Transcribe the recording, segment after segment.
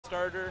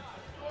starter,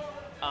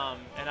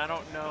 and I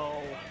don't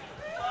know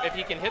if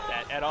he can hit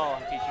that at all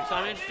on Pichu. So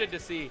I'm interested to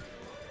see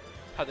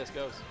how this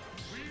goes.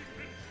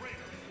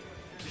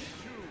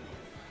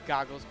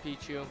 Goggles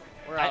Pichu.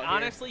 I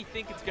honestly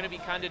think it's going to be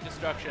kind of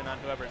destruction on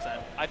whoever's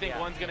end. I think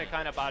one's going to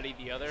kind of body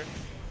the other.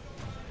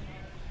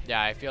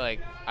 Yeah, I feel like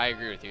I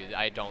agree with you.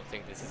 I don't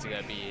think this is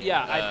going to be.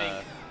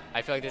 Yeah,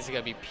 I feel like this is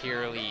going to be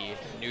purely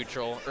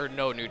neutral or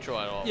no neutral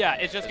at all. Yeah,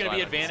 it's just going to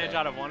be advantage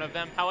out of one of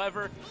them.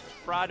 However,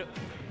 Prod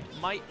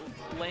might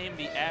lame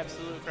the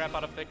absolute crap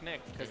out of Thick Nick,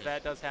 because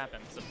that does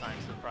happen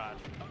sometimes with Prod.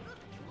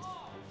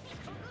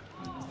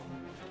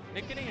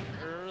 Nick getting an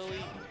early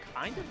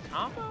kind of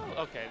combo?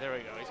 Okay, there we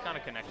go. He's kind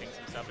of connecting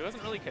some stuff. He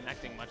wasn't really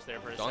connecting much there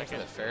for a Going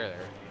second. to the fair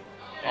there.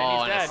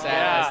 And he's dead.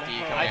 Yeah.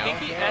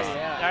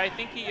 SD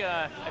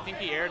I think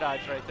he air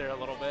dodged right there a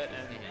little bit,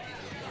 and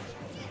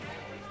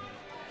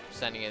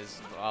sending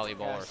his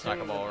volleyball or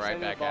soccer ball right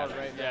back at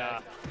him.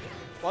 Yeah.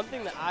 One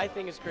thing that I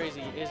think is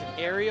crazy is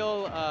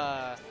aerial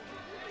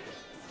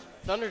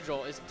Thunder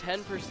Jolt is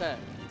 10%.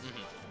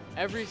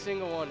 Every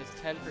single one is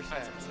 10%.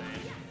 That's insane.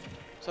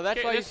 So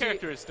that's why this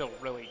character is still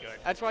really good.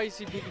 That's why you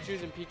see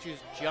Pikachus and Pichus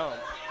jump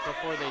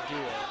before they do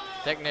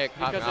it. Technique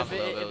because if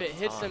it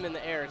hits them in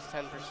the air, it's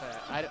 10%.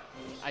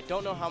 I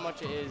don't know how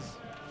much it is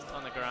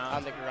on the ground.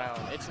 On the ground,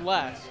 it's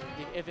less.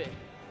 If it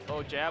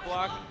jab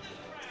block.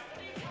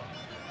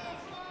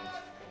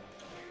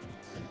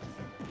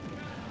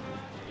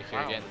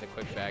 Here getting the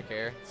quick back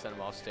air, send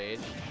him off stage.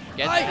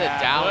 Gets the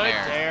down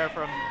air. Good air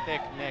from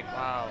Thick Nick.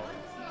 Wow.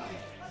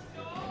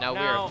 Now we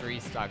are 3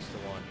 stocks to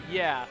 1.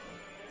 Yeah.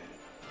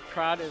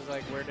 Prod is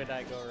like, where did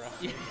I go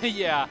wrong?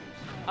 Yeah.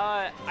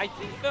 I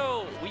think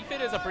though Wii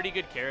Fit is a pretty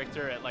good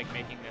character at like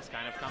making this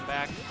kind of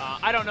comeback.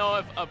 I don't know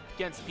if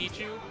against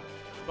Pichu,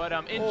 but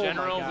in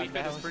general, Wii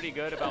Fit is pretty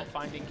good about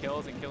finding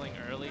kills and killing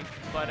early.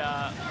 But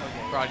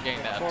Prod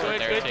getting that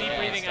good deep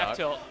breathing F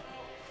tilt.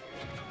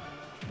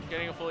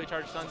 Getting a fully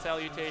charged sun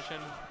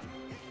salutation.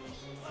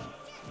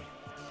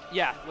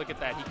 Yeah, look at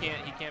that. He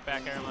can't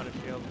back air him out of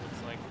shield.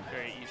 Looks like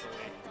very easily.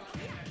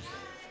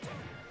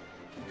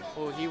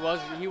 Oh,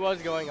 he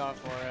was going off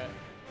for it.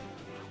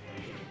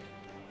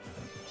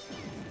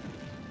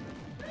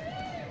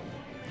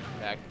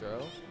 Back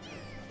throw.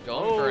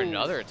 Going for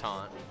another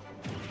taunt.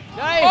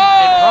 Nice!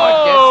 And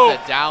Prod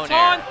gets the down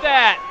taunt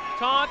air.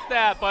 Taunt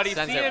that, buddy.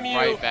 Sends CMU. it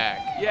right back.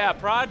 Yeah,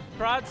 Prod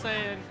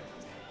saying,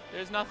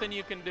 there's nothing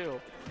you can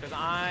do, because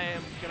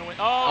I'm going to win.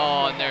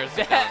 And there's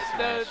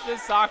the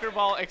soccer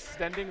ball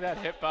extending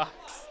that hitbox.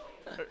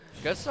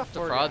 Good stuff to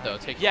Prod, though,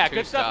 taking 2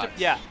 good stuff.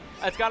 stocks. Yeah,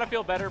 it's got to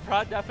feel better.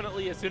 Prod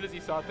definitely, as soon as he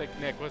saw Thick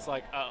Nick, was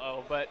like,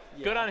 uh-oh. But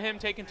good on him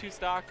taking 2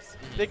 stocks.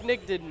 Thick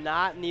Nick did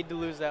not need to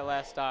lose that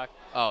last stock.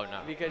 Oh,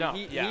 no. Because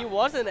he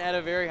wasn't at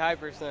a very high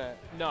 %.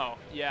 No,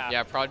 yeah.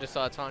 Yeah, Prod just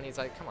saw a taunt. He's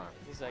like, come on.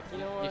 He's like, you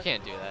know what? You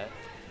can't do that.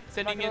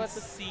 Sending in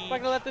Siege. I'm not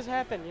going to let this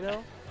happen, you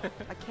know?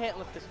 I can't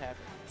let this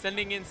happen.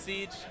 Sending in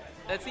Siege.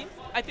 That seems,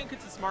 I think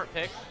it's a smart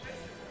pick.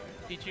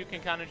 Pichu can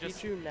kind of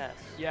just. Pichu Ness.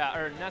 Yeah,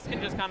 or Ness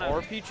can just kind of.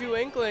 Or Pichu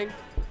Inkling.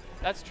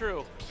 That's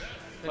true.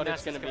 But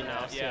it's going to be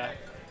Ness. Yeah.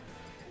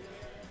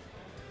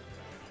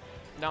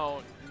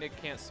 No, Nick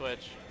can't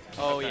switch.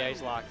 Oh, yeah,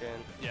 he's locked in.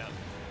 Yeah.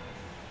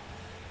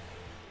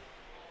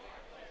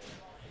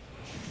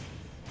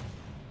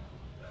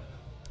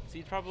 So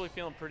he's probably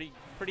feeling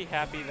pretty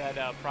happy that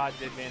Prod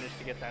did manage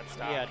to get that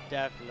stop. Yeah,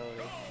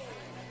 definitely.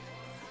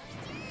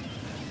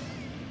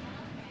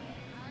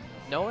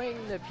 Knowing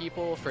the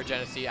people for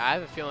Genesee, I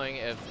have a feeling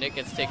if Nick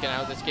gets taken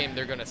out of this game,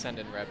 they're going to send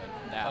in Revan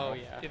now. Oh,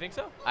 yeah. Do you think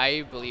so?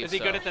 I believe so. Is he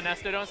good at the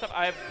Nestado and stuff?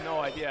 I have no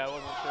idea. I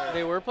wasn't sure.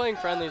 They were playing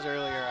friendlies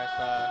earlier, I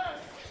saw.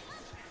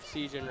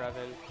 Siege and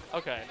Revan.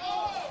 Okay.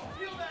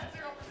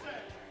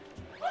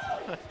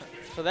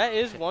 So that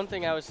is one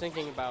thing I was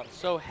thinking about.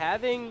 So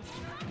having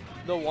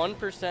the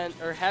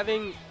 1% or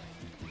having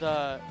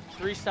the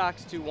 3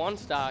 stocks to 1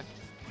 stock,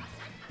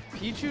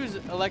 Pichu's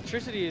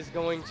electricity is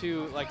going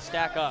to like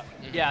stack up.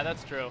 Yeah,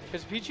 that's true.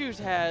 Because Pichu's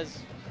has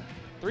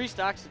 3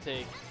 stocks to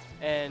take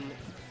and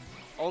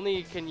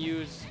only can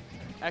use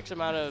X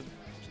amount of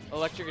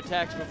electric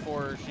attacks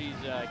before she's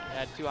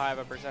at too high of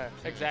a %.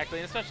 Exactly,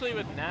 and especially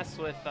with Ness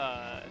with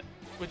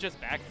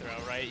just back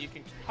throw, right? You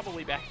can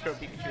probably back throw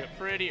Pikachu at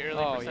pretty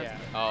early %. Yeah.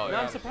 Oh,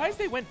 yeah. I'm surprised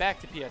they went back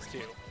to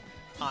PS2,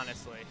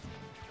 honestly.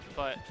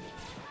 But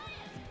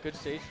good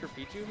stage for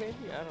Pichu, maybe?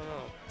 I don't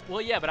know.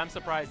 Well, yeah, but I'm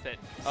surprised that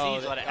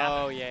Siege let it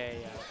happen. Oh, yeah.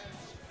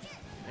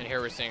 And here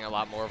we're seeing a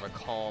lot more of a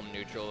calm,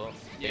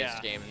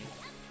 neutral-based game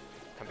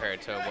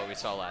compared to what we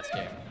saw last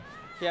game.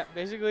 Yeah,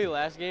 basically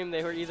last game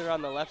they were either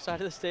on the left side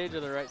of the stage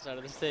or the right side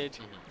of the stage.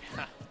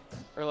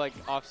 Or like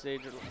off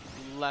stage, or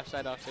left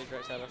side off stage,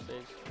 right side off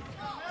stage.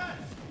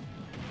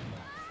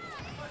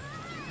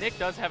 Nick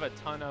does have a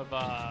ton of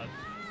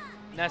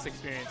Ness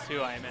experience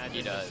too, I imagine.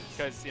 He does.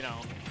 Because, you know.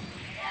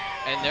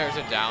 And there's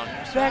a down.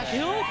 Back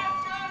killed?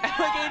 At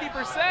like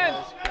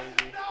 80%.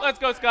 Let's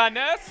go, Scott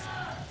Ness.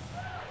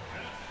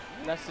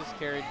 Ness is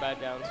carried by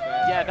down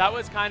smash. Yeah, that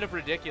was kind of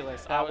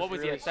ridiculous. What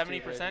was really he at,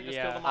 70%? Just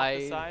killed him off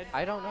the side?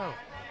 I don't know.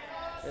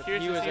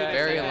 Curious He to was see who they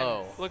very send in.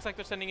 low. Looks like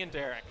they're sending in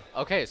Derek.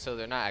 Okay, so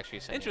they're not actually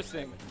sending.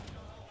 Interesting.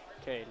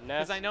 Okay,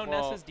 Ness. Because I know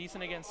Ness is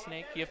decent against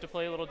Snake. You have to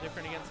play a little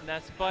different against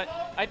Ness. But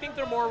I think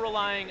they're more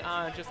relying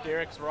on just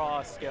Derek's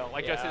raw skill,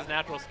 like just his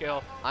natural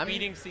skill.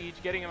 Beating Siege,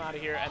 getting him out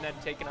of here, and then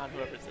taking on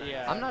whoever's there.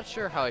 Yeah. I'm not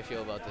sure how I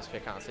feel about this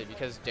pick, honestly,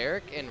 because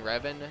Derek and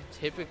Revan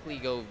typically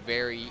go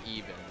very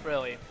even.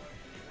 Really?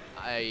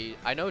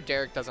 I know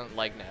Derek doesn't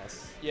like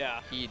Ness. Yeah.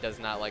 He does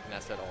not like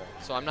Ness at all.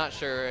 So I'm not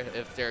sure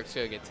if Derek's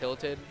going to get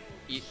tilted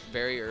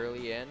very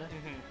early in,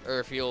 or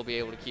if he'll be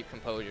able to keep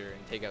composure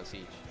and take out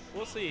Siege.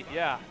 We'll see.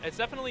 Yeah, it's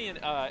definitely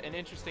an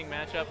interesting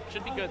matchup.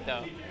 Should be good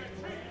though.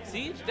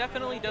 Siege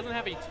definitely doesn't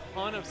have a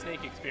ton of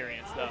Snake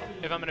experience though,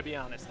 if I'm gonna be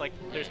honest. Like,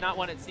 there's not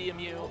one at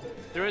CMU.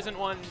 There isn't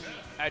one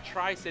at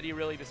Tri-City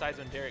really, besides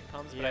when Derek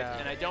comes. But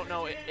and I don't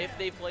know if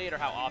they've played or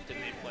how often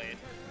they've played.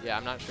 Yeah,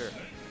 I'm not sure.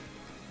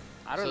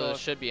 I don't know. So it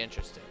should be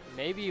interesting.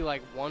 Maybe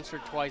like once or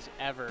twice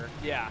ever.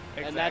 Yeah,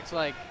 exactly. And that's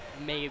like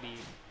maybe.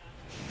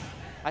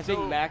 I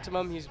think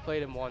maximum he's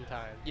played him one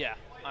time. Yeah,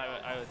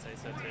 I would say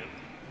so too.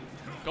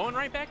 Going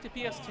right back to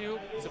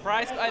PS2.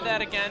 Surprised by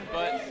that again,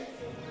 but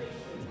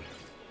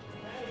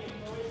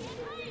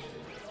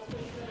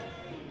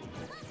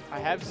I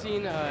have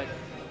seen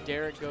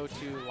Derek go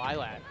to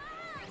Lilac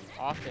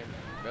often.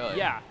 Really?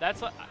 yeah,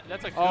 that's a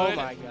good. Oh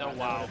my God, Oh that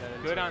wow,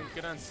 would've been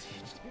good on Siege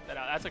to get that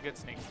out. That's a good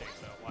Snake stick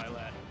though.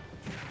 Lilac.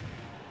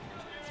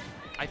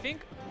 I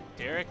think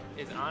Derek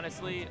is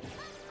honestly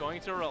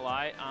going to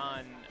rely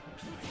on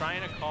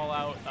trying to call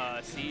out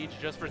Siege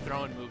just for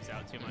throwing moves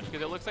out too much,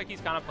 because it looks like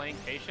he's kind of playing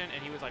patient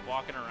and he was like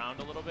walking around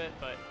a little bit,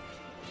 but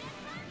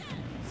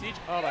Siege.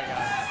 Oh my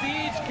God.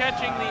 Siege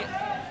catching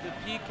the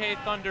PK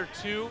Thunder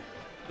 2,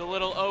 the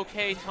little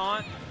OK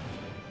taunt.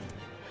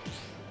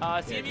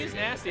 CMU's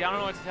nasty. I don't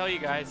know what to tell you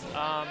guys.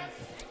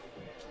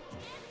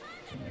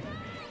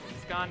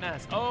 It's gone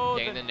Ness. Oh,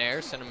 Getting the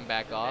Nair, send him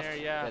back off. Nair,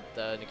 yeah.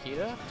 With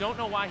Nikita. Don't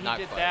know why he Not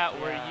did quite. that,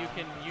 where you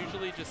can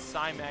usually just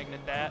Psy Magnet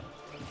that.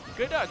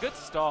 Good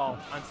stall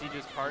on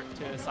Siege's part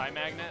to Psy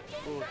Magnet.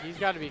 Ooh, he's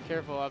got to be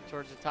careful up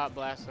towards the top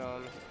blast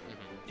zone.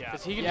 Yeah,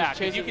 Because he can just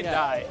chase you it. can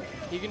die.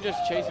 He can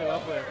just chase him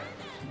up with.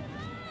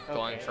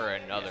 Going for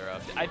another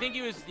up. I think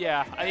he was,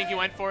 I think he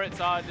went for it,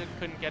 saw it,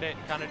 couldn't get it,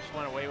 kind of just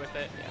went away with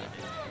it.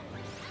 Yeah.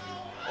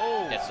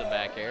 Oh. Gets the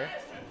back air.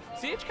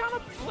 Siege kind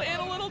of playing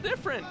a little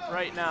different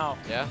right now.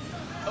 Yeah.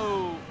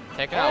 Oh.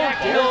 Taking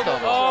out Derek, both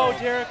of them. oh,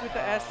 Derek with the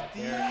Derek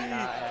SD.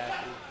 not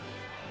happy.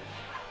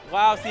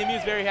 Wow, CMU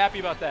is very happy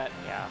about that.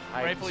 Yeah.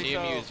 Rightfully so.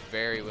 CMU is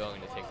very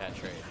willing to take that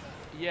trade.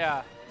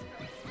 Yeah.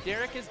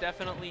 Derek is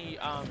definitely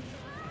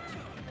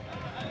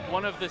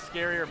one of the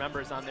scarier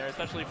members on there,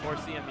 especially for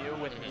CMU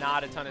with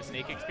not a ton of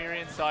Snake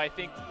experience. So I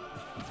think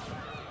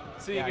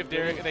seeing if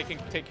Derek, they can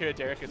take care of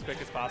Derek as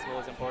quick as possible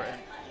is important.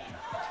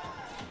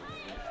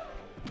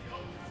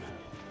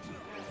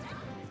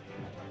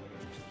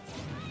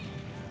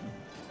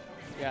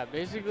 Yeah,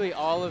 basically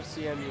all of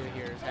CMU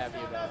here is happy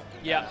about it.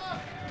 Yeah.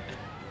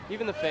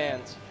 Even the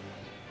fans.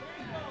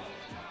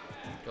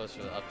 Goes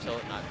for the up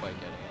tilt, not quite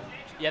getting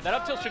it. Yeah, that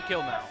up tilt should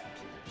kill now.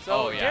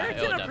 So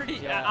Derek's in a pretty,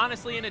 yeah.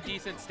 honestly, in a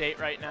decent state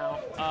right now.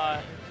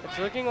 It's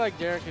looking like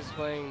Derek is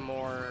playing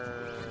more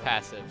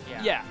passive.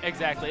 Yeah,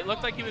 exactly. It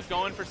looked like he was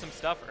going for some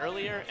stuff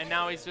earlier, and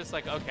now he's just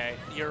like, okay,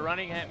 you're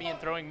running at me and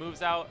throwing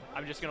moves out.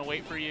 I'm just gonna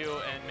wait for you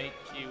and make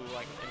you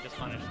like and just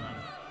punish them.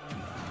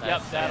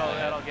 Yep,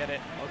 that'll get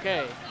it.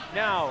 Okay.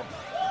 Now,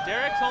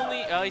 Derek's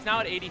only he's now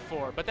at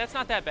 84, but that's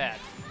not that bad.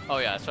 Oh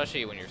yeah,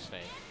 especially when you're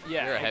Snake.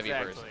 Yeah, you're a heavy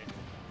exactly. person.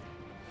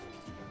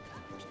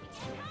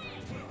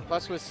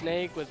 Plus with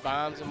Snake, with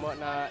bombs and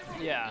whatnot.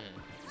 Yeah.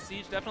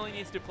 Siege definitely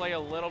needs to play a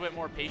little bit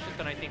more patient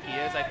than I think he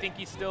is. I think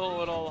he's still a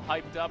little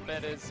hyped up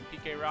at his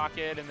PK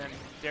Rocket and then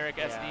Derek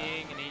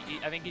SDing,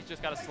 and I think he's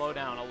just got to slow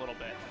down a little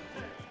bit.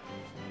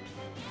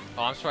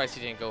 Oh, I'm surprised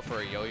he didn't go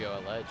for a yo-yo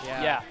at ledge.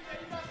 Yeah.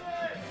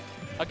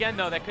 Again,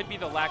 though, that could be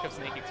the lack of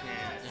Snake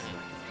experience.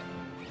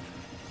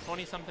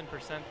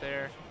 20-something%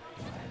 there.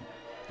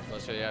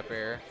 Goes for the up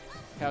air.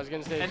 I was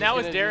gonna say. And that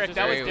was Derek.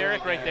 That was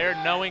Derek right there,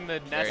 knowing the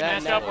Ness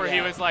matchup where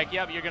he was like,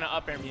 "Yep, you're gonna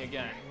up air me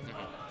again."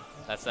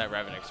 That's that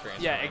Revan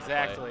experience. Yeah,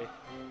 exactly.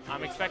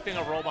 I'm expecting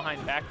a roll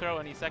behind back throw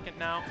any second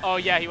now. Oh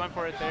yeah, he went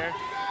for it there.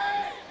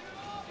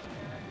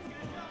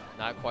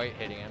 Not quite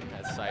hitting him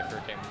as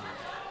Cypher came.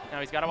 Now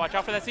he's got to watch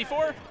out for that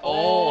C4.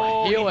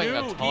 Oh, healing he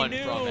knew, a ton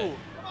from it.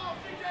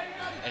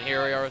 And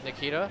here we are with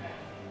Nikita.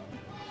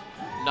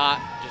 Not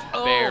just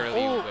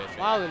barely with it.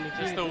 Wow, the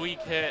Nikita. Just the weak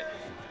hit.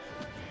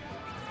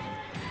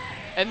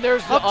 And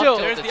there's the up up tilt. tilt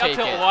There's to the up take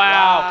tilt. it.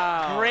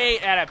 Wow.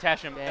 Great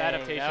adaptation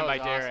Dang, by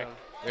Derek. Awesome.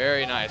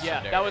 Very nice.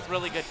 Yeah, from Derek. that was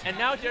really good. And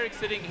now Derek's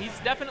sitting. He's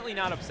definitely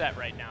not upset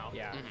right now.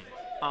 Yeah.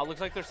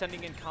 Looks like they're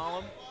sending in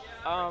Column.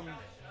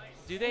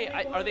 Do they?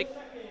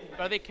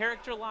 Are they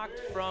character locked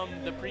from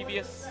the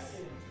previous?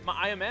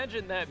 I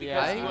imagine that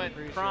because he went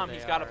Crom,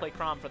 he's got to play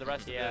Crom for the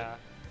rest of it.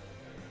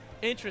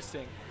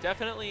 Interesting.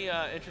 Definitely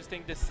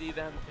interesting to see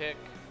them pick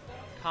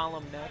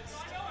Column next,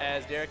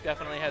 as Derek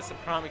definitely has some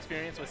Crom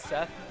experience with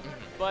Seth.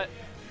 But,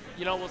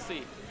 you know, we'll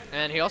see.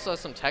 And he also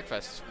has some Tech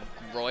Fest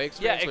Roy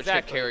experience, which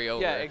could carry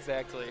over. Yeah,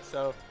 exactly.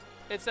 So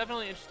it's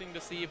definitely interesting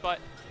to see, but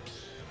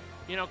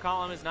you know,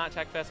 Column is not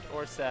TechFest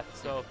or Seth,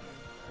 so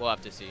we'll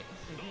have to see.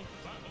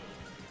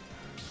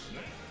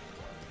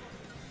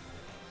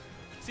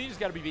 So he's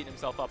got to be beating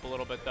himself up a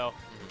little bit, though.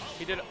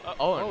 He did.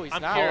 Oh, he's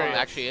I'm not. curious.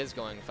 Actually is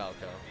going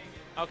Falco.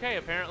 Okay,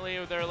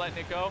 apparently they're letting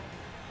it go.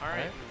 All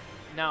right.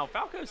 Now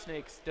Falco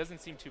Snakes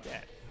doesn't seem too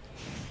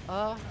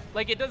bad.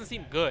 Like it doesn't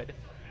seem good,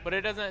 but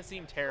it doesn't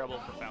seem terrible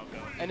for Falco.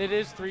 And it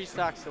is 3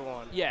 stocks to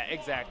 1. Yeah,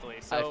 exactly.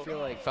 So I feel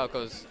like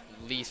Falco's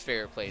least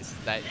favorite place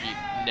that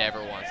he never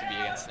wants to be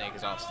against Snake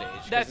is off stage.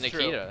 That's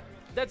Nikita. true.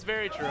 That's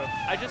very true.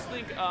 I just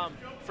think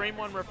frame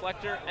 1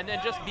 reflector, and then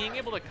just being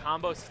able to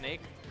combo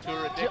Snake to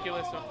a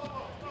ridiculous.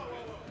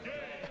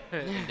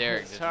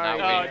 Derek is Sorry.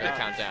 not waiting for the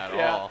countdown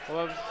at all.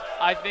 Whoops.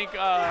 I think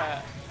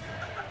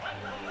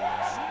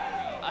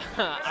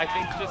I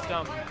think just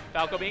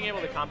Falco being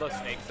able to combo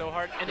Snake so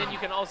hard, and then you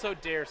can also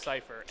dare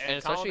Cypher,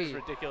 and Column is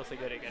ridiculously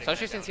good at getting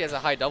especially since he has a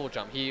high double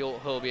jump,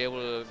 he'll be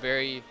able to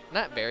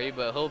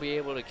but he'll be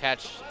able to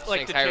catch Like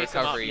Snake's to high chase him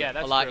up. recovery Yeah,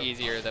 that's a lot true.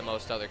 easier than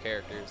most other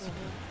characters.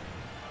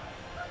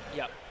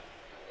 Yep.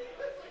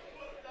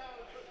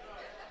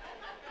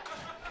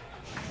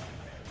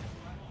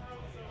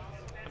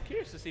 I'm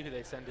curious to see who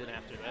they send in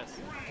after this.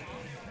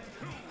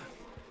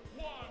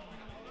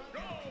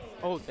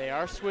 Oh, they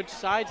are switched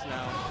sides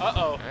now.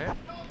 Uh-oh. All right,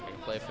 we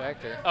can play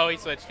Factor. Oh, he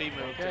switched. He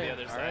moved to the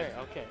other All side. right,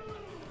 okay.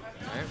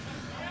 All right.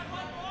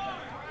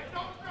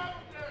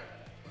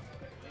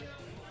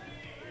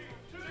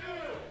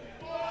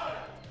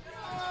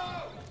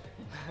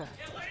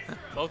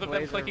 Both of them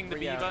Blazer clicking the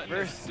B button as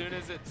reverse. soon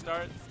as it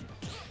starts.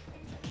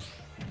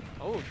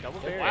 Oh, double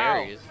barrier. Wow.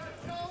 Berries.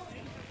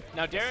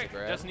 Now Derek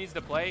Grab. just needs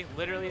to play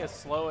literally as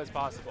slow as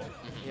possible.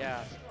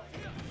 Yeah.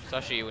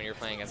 Especially when you're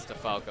playing against a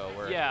Falco,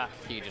 where Yeah.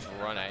 he can just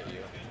run at you.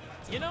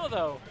 You know,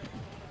 though,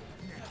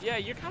 yeah,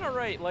 you're kind of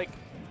right. Like,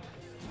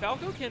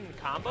 Falco can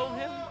combo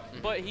him,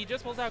 but he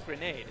just pulls out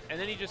Grenade, and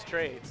then he just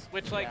trades.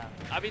 Which, like, Yeah.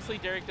 obviously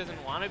Derek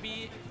doesn't want to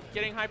be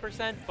getting high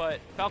percent, but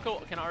Falco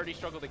can already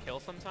struggle to kill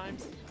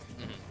sometimes.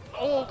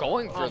 Oh,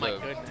 going for Oh my the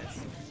goodness.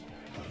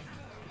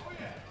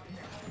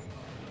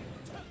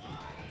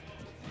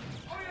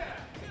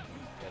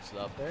 gets it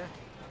up there.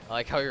 I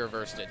like how he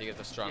reversed it to get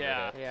the stronger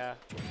Yeah. hit. Yeah.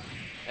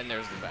 And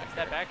there's the back. Is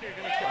that back here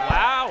gonna kill?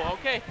 Wow,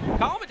 okay.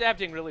 Column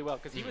adapting really well,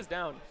 because he was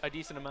down a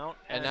decent amount.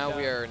 And now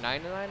we are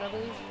 9-9, I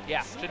believe.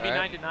 Yeah, should be All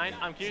right. 9-9.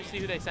 I'm curious to see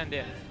who they send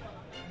in,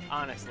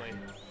 honestly.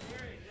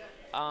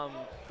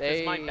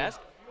 They- my best,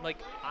 like,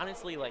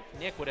 honestly, like,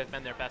 Nick would have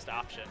been their best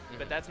option,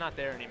 but that's not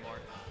there anymore.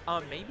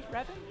 Maybe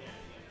Revan?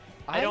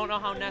 I don't know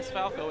how Ness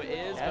Falco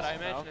is, but I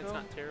imagine it's Falco?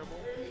 not terrible.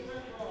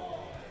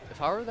 If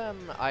I were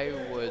them, I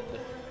would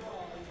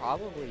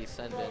probably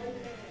send in.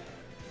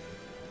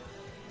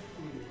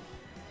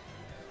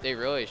 They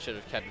really should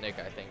have kept Nick,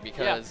 I think,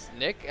 because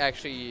Nick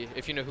actually,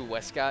 if you know who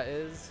Westcott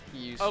is,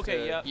 he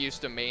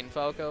used to main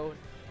Falco.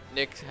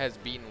 Nick has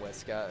beaten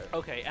Westcott.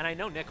 Okay, and I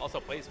know Nick also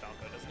plays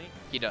Falco, doesn't he?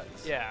 He does.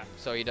 Yeah.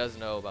 So he does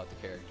know about the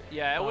character.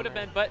 Yeah, it would have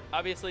Bummer. been, but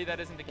obviously that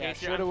isn't the Yeah, case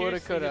here. shoulda, I'm woulda,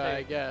 curious to see who coulda, they-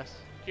 I guess.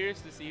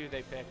 Curious to see who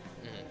they pick.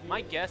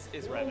 My guess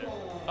is Revan.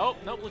 Oh,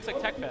 nope, looks like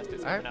TechFest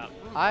is coming up.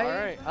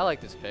 I like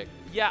this pick.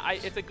 Yeah,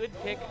 it's a good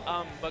pick,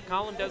 but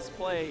Column does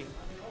play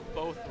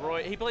both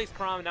Roy. He plays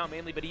Chrom now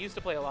mainly, but he used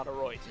to play a lot of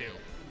Roy too.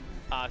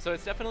 So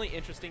it's definitely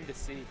interesting to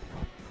see.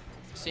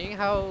 Seeing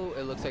how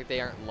it looks like they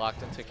aren't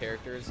locked into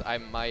characters,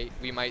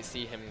 we might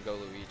see him go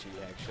Luigi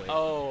actually.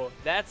 Oh,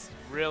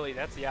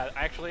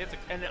 actually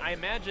and I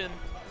imagine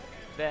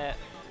that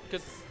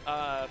because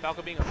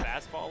Falco being a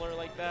fast faller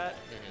like that,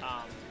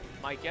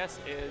 my guess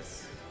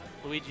is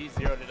Luigi's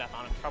 0 to death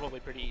on him probably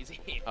pretty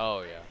easy.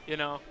 Oh yeah. You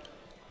know,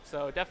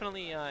 so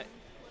definitely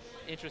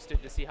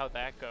interested to see how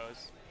that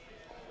goes.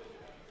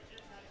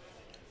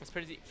 It's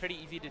pretty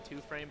easy to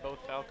 2-frame both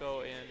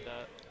Falco and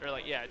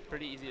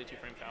pretty easy to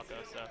 2-frame Falco.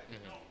 So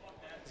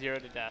 0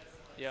 to death.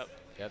 Yep.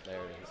 Yep, there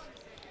it is.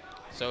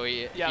 So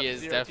he is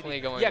 0 definitely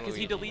to going. Yeah, because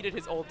he Luigi. deleted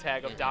his old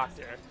tag of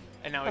Doctor,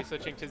 and now he's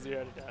switching to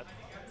 0 to death.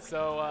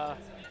 So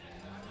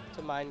It's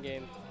a mind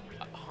game.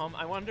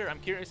 I wonder. I'm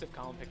curious if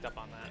Colin picked up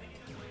on that,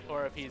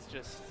 or if he's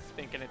just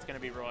thinking it's gonna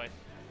be Roy.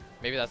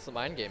 Maybe that's the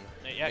mind game.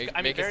 Yeah, make, I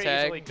mean, make his very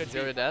tag easily could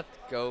 0 be. to death,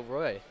 go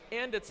Roy.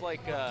 And it's like,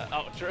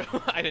 oh, true.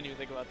 I didn't even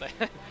think about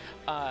that.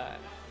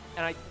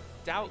 And I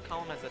doubt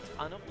Colin has a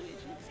ton of Luigi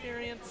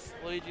experience.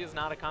 Luigi is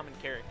not a common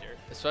character.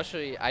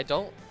 Especially,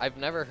 I've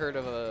never heard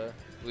of a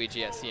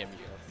Luigi at CMU.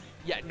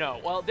 Yeah, no.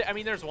 Well, I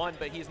mean, there's one,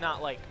 but he's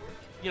not like,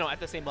 at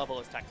the same level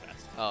as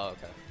TechFest. Oh,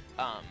 okay.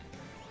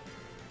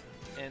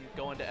 And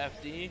going to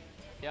FD,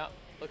 yeah,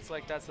 looks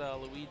like that's a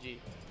Luigi,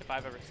 if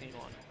I've ever seen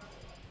one.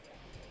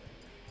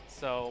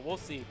 So we'll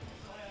see.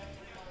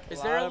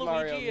 Is there a lot of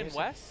Mario Luigi in music.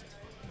 West?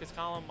 Is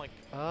Column like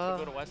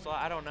go to West a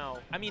lot? I don't know.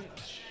 I mean,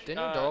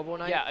 Didn't Adorable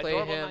Knight play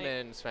Adorable him Knight-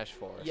 in Smash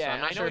 4? Yeah, so I'm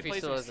not I know sure he if he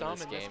plays still him is in some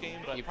this in this game.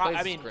 game, but he I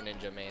plays mean,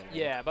 Greninja mainly.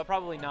 yeah, but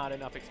probably not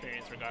enough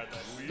experience regardless.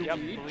 Yep,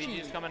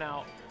 Luigi's coming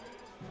out.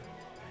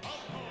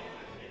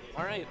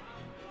 All right.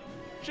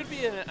 Should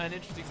be an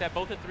interesting set.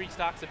 Both at 3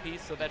 stocks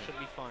apiece, so that should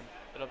be fun.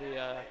 It'll be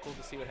cool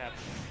to see what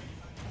happens.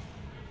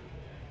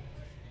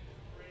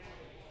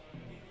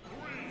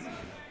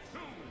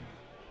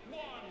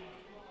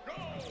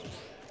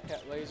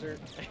 Cat laser.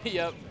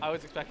 Yep, I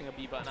was expecting a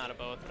B button out of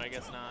both, but I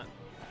guess not.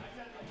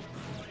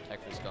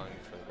 Tekker's going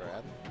for the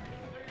grab.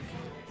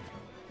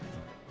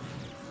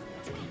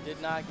 He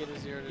did not get a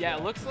 0 to Yeah,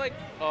 death. it looks like.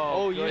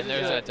 And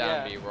there's that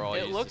down B. We're all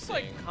used It looks to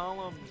like seeing.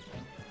 Column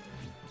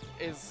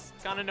is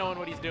kind of knowing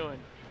what he's doing.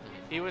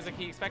 He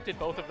expected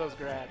both of those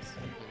grabs.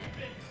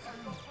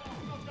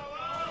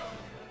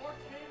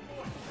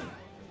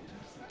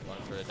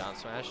 Going for the down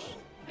smash.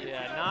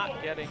 Yeah, not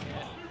getting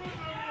it.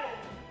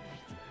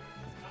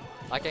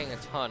 Not getting a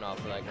ton off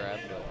of that grab,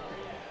 but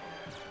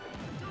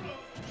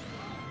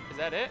Is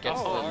that it? gets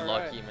Oh, the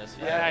lucky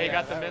misfire. yeah, he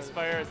got the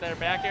misfire. Is there a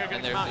back air?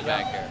 And there's the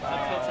back air.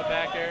 Tilts a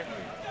back air.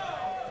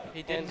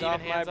 He didn't even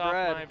hands off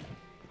my.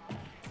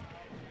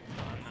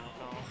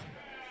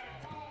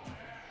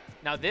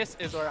 Now this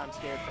is where I'm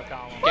scared for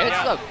Column.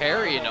 Gets the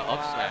parry into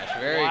up smash.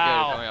 Very good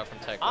coming out from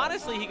Tech.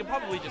 Honestly, he could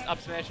probably just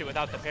up smash it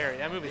without the parry.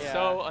 That move is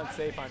so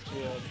unsafe on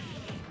shield.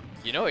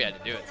 You know he had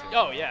to do it too.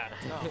 Oh yeah,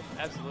 no,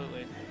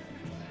 absolutely.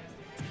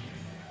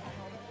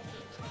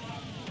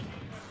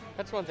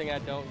 That's one thing I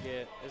don't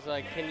get. Is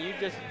like, can you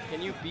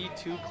be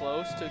too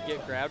close to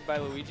get grabbed by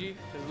Luigi?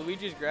 Because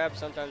Luigi's grabs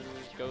sometimes will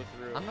just go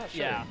through. I'm not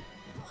sure.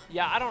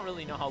 Yeah, I don't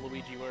really know how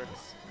Luigi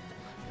works.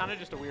 Kind of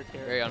just a weird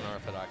character. Very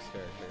unorthodox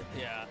character.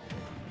 Yeah.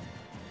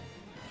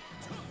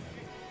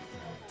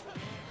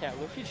 Yeah,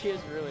 Luigi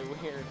is really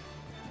weird.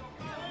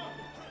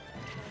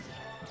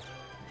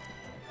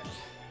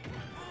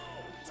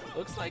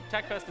 Looks like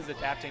TechFest is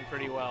adapting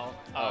pretty well.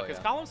 Because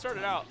yeah. Column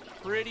started out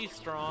pretty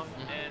strong,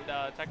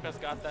 and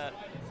TechFest got that.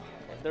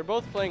 They're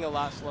both playing a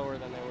lot slower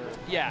than they were.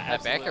 Yeah,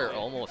 That back absolutely.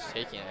 air almost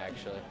taking it,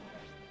 actually.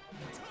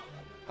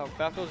 Oh,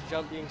 Falco's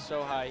jump being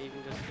so high, he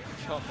can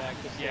just jump back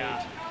to stage.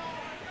 Yeah.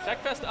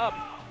 TechFest up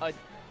a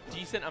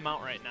decent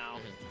amount right now.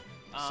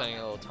 Sending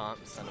a little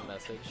taunt, send a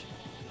message.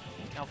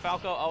 Now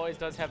Falco always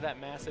does have that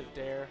massive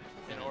dare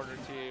in order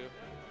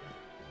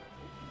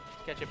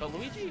to catch it, but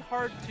Luigi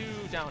hard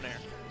to down air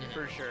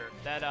for sure.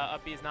 That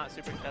up B is not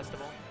super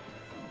contestable.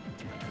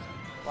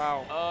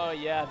 Wow. Oh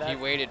yeah, that He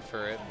waited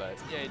for it, but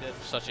yeah he did.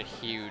 such a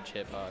huge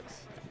hitbox,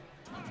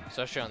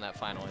 especially on that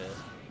final hit.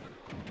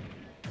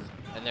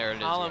 And there it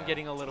is. Column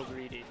getting a little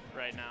greedy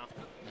right now.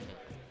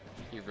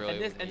 He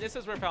really. And this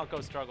is where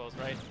Falco struggles,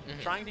 right?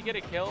 Trying to get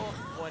a kill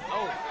when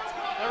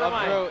never Up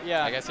mind. throw,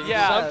 yeah. I guess he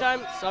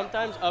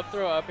Sometimes up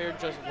throw up air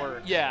just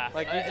works. Yeah.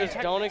 Like you just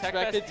don't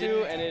expect it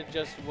to, and it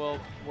just will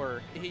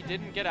work. He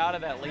didn't get out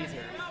of that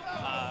laser,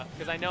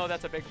 because I know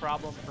that's a big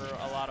problem for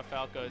a lot of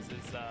Falcos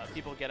is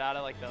people get out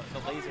of like the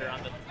laser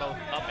on the both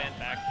up and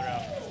back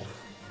throw.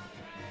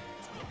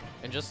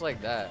 And just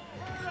like that,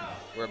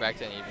 we're back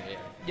to an even game.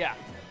 Yeah.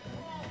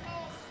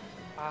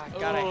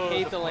 God, I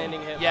hate the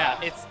landing hit. Yeah,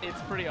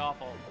 it's pretty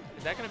awful.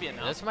 Is that going to be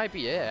enough? This might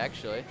be it,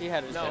 actually. He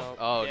had his No. jump.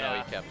 Oh, Yeah.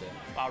 no, he kept it.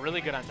 Wow, really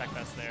good on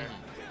TechFest there.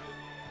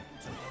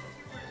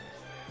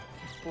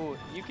 Ooh,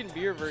 you can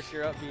B reverse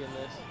your up B in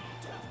this.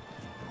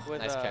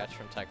 With, Nice catch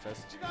from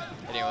Techfest.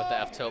 Hitting it with the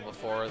F tilt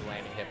before the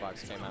landing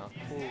hitbox came out.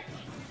 Ooh.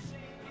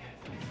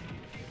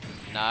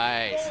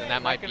 Nice, and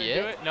that might be gonna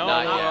it. do it? No,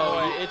 Not not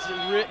yet.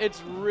 quite. It's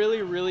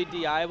really, really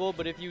DI'able,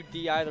 but if you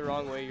DI the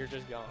wrong way, you're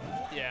just gone.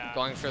 Yeah.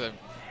 Going for the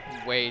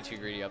way too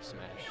greedy up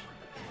smash.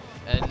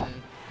 And,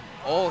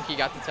 oh, he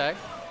got the tech.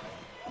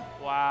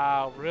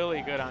 Wow,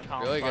 really good on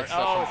Column. Really good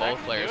stuff from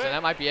both players, and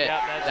that might be it.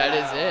 Yeah, that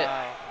is it.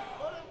 Wow.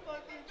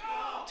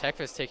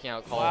 Techfest taking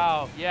out Column.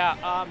 Wow,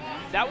 yeah,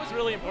 that was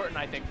really important,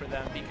 I think, for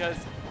them, because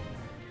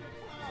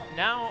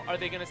now are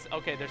they going to,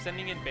 okay, they're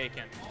sending in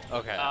Bacon.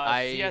 Okay,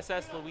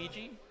 CSS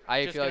Luigi.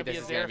 I just feel like gonna be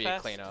this is going to be a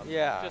Zerafest? cleanup.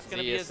 Yeah. Just going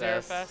to be a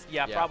Zerafest?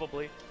 Yeah,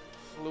 probably.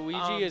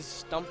 Luigi is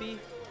stumpy,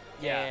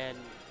 Yeah. and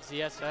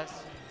ZSS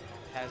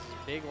has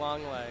big,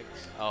 long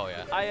legs. Oh,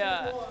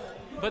 yeah.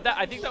 But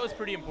I think that was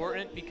pretty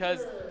important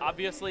because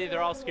obviously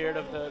they're all scared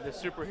of the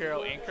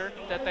superhero anchor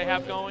that they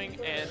have going,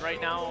 and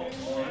right now,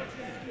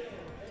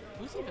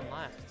 who's even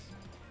left?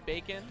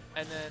 Bacon,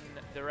 and then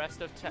the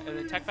rest of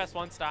TechFest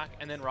one stock,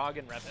 and then Rog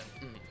and Revin.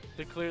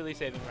 They're clearly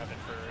saving Revin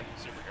for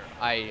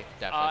superhero. I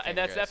definitely think and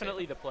that's they're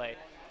definitely the play.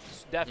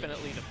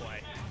 Definitely the play.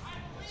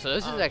 So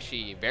this is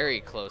actually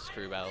very close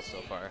crew battle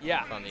so far.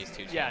 Yeah. From these two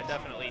teams. Yeah,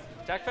 definitely.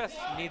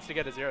 TechFest needs to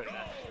get a 0 to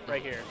death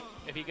right here.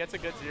 If he gets a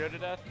good 0 to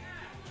death,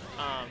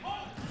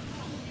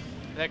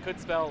 that could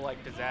spell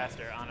like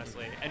disaster,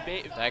 honestly. And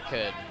That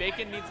could.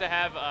 Bacon needs to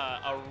have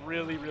a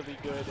really, really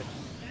good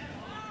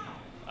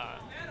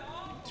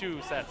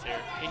 2 sets here.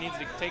 He needs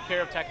to take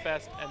care of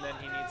TechFest, and then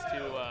he needs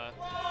to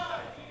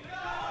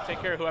take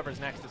care of whoever's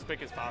next as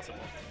quick as possible.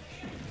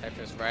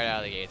 Techfest right out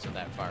of the gates with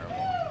that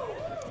fireball.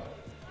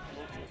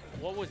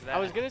 What was that? I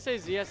was going to say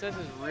ZSS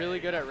is really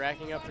good at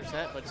racking up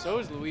percent, but so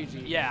is Luigi.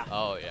 Yeah.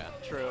 Oh, yeah.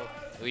 True.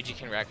 Luigi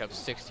can rack up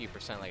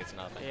 60% like it's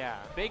nothing. Yeah.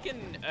 Bacon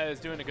is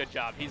doing a good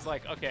job. He's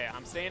like, okay,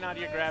 I'm staying out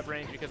of your grab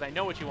range because I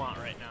know what you want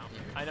right now.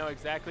 I know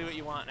exactly what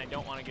you want, and I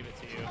don't want to give it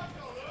to you.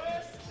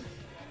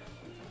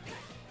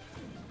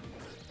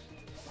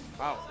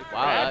 Wow.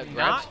 Wow, that grab's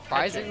not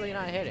surprisingly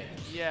not hitting.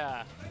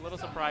 Yeah, a little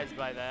surprised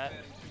by that.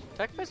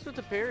 TechFest with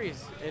the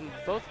parries in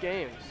both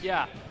games.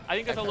 Yeah, I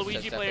think as a TechFest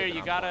Luigi has player,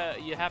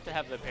 definitely you have to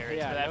have the parries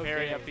Yeah, for that no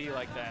parry kidding. up B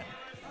like that.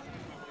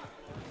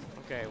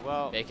 Okay,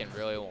 well, Bacon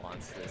really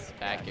wants this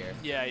back air.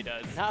 Yeah, he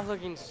does. not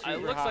looking super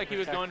It looks hot like he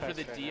was going for TechFest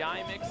the right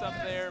DI now. mix up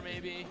there,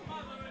 maybe.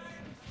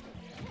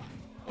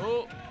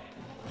 Oh.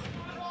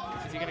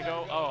 Is he going to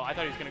go? Oh, I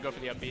thought he was going to go for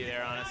the up B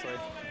there, honestly.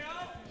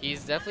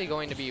 He's definitely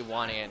going to be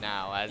wanting it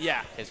now as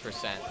his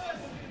percent.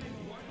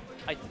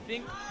 I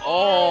think.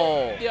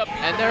 Oh! Yep,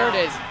 And there it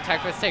is.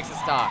 TechFest takes a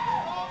stock.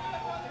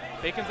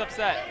 Bacon's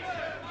upset.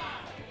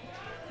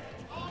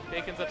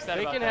 Bacon's upset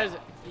Bacon about has.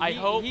 that. I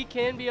hope. He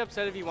can be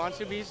upset if he wants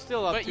to, but he's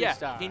still up But 2 yeah,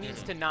 stocks. he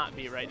needs to not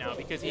be right now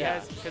because he Yeah.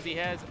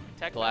 has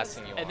tech The last buzz,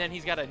 thing you and want. then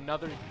he's got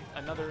another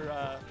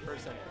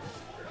person.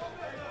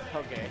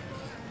 Okay.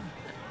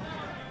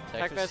 TechFest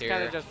TechFest kind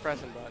here of just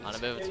pressing buttons. on a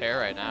bit of a tear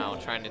right now,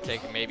 trying to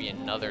take maybe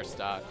another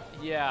stock.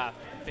 Yeah,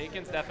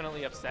 Bacon's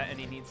definitely upset, and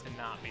he needs to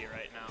not be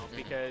right now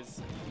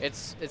because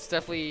It's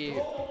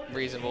definitely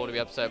reasonable to be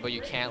upset, but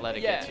you can't let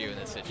it get to you in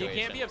this situation.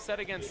 You can't be upset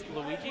against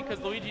Luigi because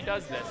Luigi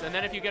does this, and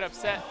then if you get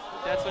upset,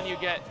 that's when you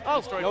get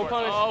destroyed. no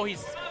punish. Oh,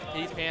 he's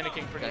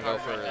panicking pretty Gonna go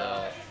hard for right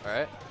now. all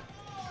right.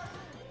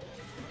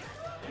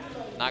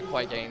 Not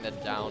quite getting the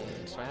down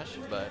smash,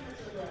 but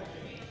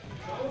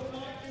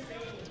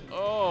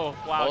Oh,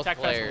 wow, Both TechFest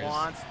players.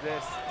 wants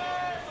this.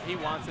 He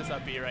wants this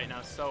up B right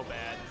now so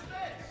bad.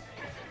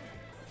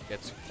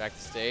 gets back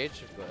to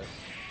stage. But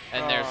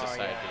and there's the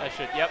side I B.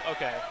 should. Yep.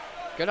 Okay.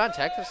 Good on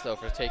TechFest though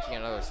for taking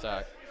another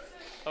stock.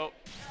 Oh,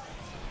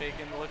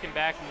 Bacon looking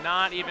back,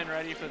 not even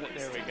ready for the.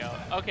 There we go.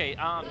 Okay.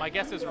 My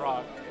guess is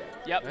Rog.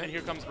 Yep. Right. And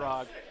here comes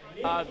Rog.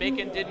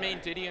 Bacon did main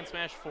Diddy in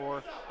Smash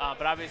 4,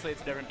 but obviously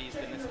it's a different beast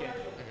in this game.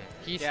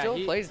 He Yeah,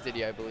 still plays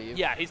Diddy, I believe.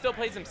 Yeah, he still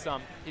plays him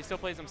some.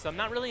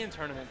 Not really in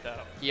tournament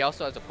though. He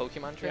also has a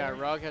Pokemon Yeah, trainer.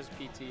 Rog has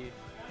PT.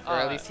 Or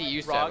at least he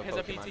used to Rog have a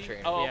has Pokemon PT?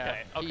 trainer. Oh, Yeah.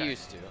 okay. Okay. He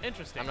used to.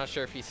 Interesting. I'm not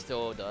sure if he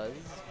still does,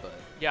 but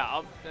Yeah,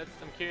 I'm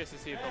curious to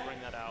see if he'll bring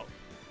that out.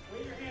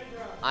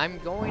 I'm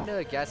going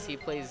to guess he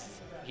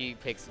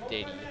picks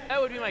Diddy.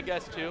 That would be my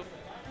guess too.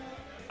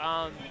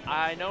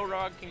 I know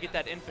Rog can get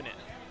that infinite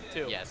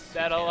too. Yes, he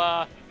That'll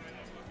can.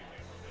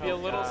 be a Oh,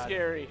 little God.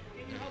 scary.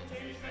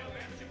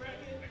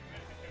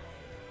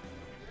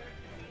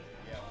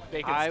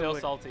 Bacon's I still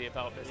would- salty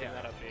about missing yeah.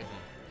 that up B.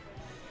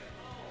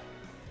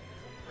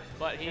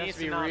 But he He has needs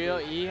to be not real.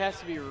 be. He has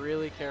to be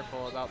really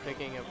careful about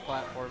picking a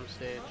platform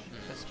stage,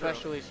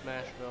 especially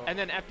Smashville. And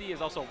then FD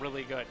is also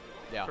really good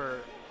Yeah.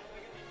 for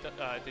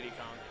Diddy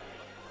Kong.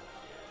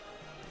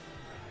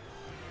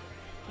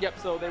 Yep,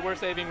 so they were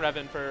saving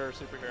Revan for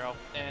Superhero,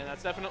 and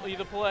that's definitely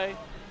the play.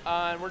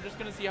 And we're just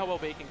going to see how well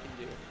Bacon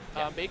can do.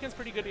 Yeah. Bacon's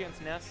pretty good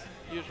against Ness,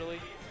 usually.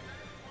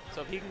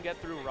 So if he can get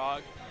through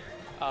Rog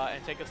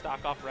and take a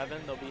stock off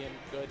Revan, they'll be in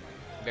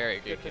Very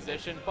good good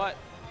position. But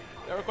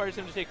that requires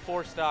him to take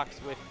 4 stocks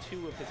with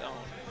 2 of his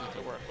own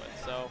to work with.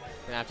 So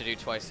Gonna have to do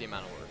twice the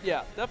amount of work.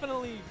 yeah,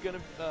 definitely gonna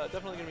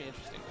be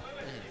interesting.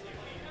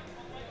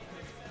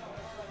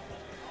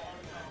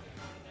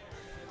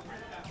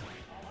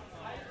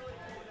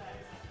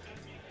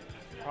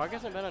 Rog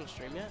hasn't been on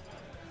stream yet.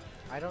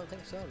 I don't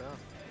think so, no.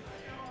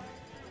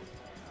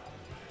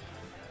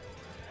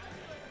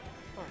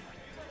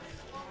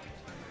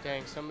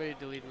 Dang, somebody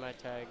deleted my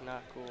tag.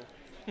 Not cool.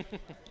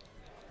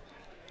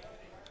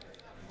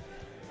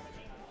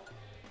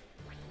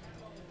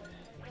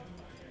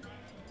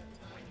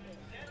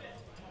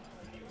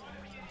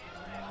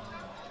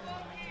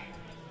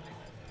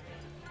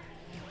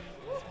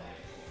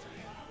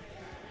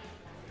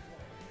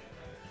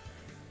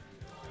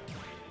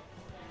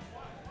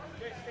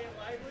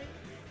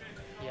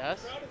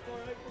 Yes.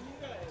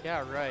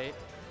 Yeah, right.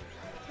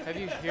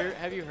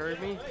 Have you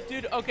heard me?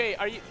 Dude,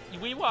 okay,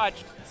 we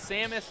watched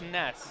Samus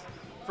Ness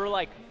for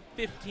like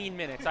 15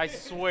 minutes, I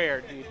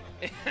swear, dude.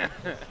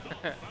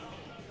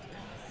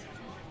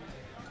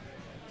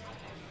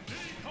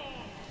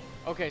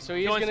 Okay, so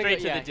he's Going gonna straight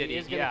go, to yeah, the Diddy, He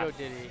is gonna yeah. go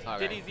Diddy. All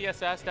right. Diddy's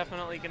ESS,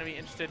 definitely going to be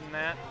interested in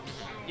that.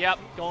 Yep,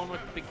 going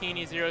with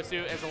Bikini Zero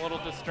Suit as a little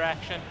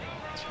distraction.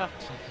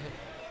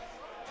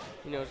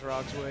 He knows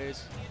Rog's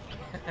ways.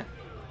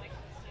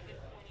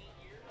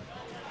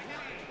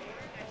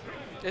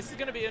 This is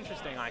going to be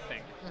interesting, I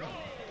think.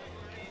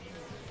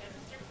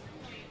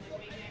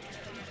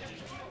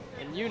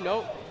 And you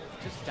know,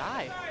 just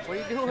die. What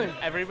are you doing?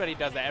 Everybody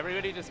does that.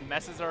 Everybody just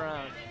messes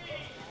around.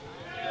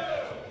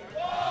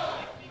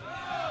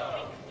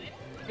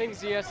 I think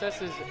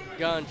ZSS's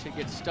gun should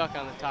get stuck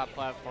on the top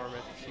platform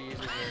if she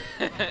uses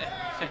it.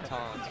 She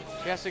taunts.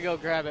 She has to go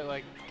grab it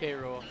like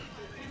K-Rool.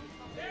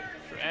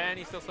 And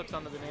he still slips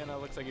on the banana.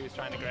 Looks like he was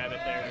trying to grab it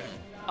there.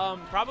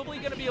 Probably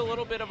going to be a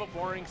little bit of a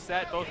boring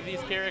set. Both of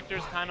these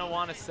characters kind of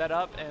want to set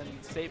up and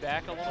stay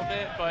back a little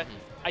bit, but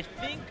I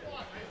think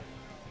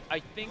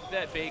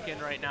that Bacon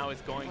right now is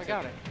going Oh my to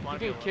god,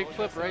 want you to can be a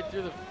little kickflip right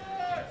through the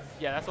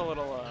Yeah, that's a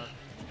little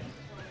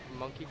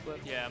monkey flip.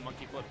 yeah,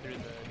 monkey flip through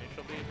the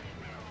neutral beat.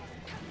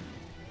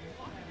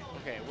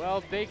 Okay,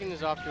 well, Bacon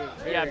is off to a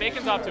very Yeah, good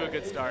Bacon's off to a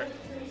good start.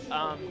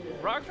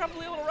 Rog's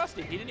probably a little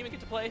rusty. He didn't even get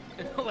to play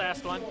in the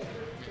last one.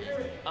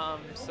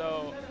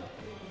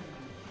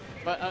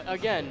 But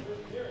again,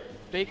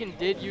 Bacon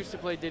did used to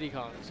play Diddy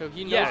Kong, so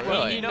he knows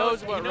yeah, he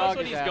knows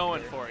what he's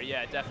going for.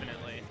 Yeah,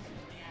 definitely.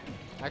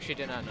 Actually,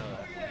 did not know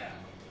that.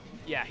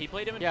 Yeah, he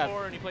played him in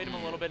 4, and he played him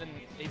a little bit, and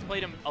he's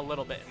played him a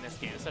little bit in this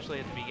game, especially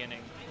at the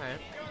beginning. All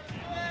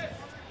right.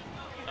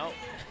 Oh,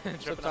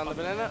 trips on the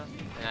banana.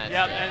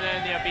 Yep, and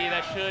then B,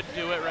 that should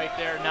do it right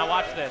there. Now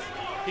watch this.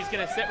 He's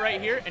gonna sit right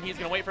here, and he's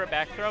gonna wait for a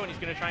back throw, and he's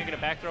gonna try and get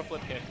a back throw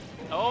flip kick.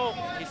 Oh,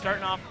 he's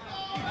starting off.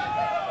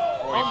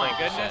 Oh my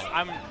goodness,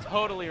 I'm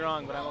totally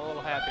wrong, but I'm a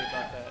little happy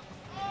about that.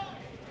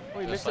 Oh,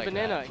 he missed the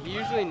banana. He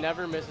usually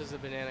never misses a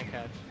banana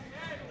catch.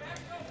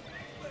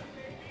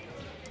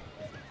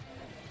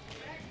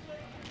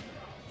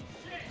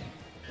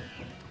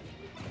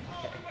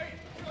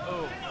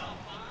 Oh.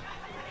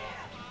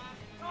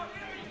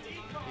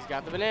 He's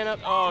got the banana.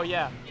 Oh,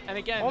 yeah. And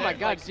again, oh my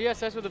God,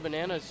 ZSS with a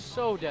banana is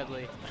so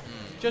deadly.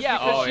 Just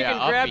because she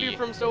can grab you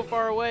from so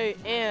far away,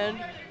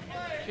 and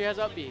she has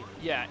up B.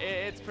 Yeah,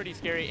 it's pretty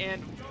scary.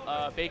 And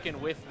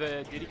Bacon, with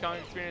the Diddy Kong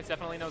experience,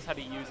 definitely knows how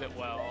to use it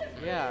well.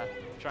 Yeah.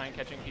 Trying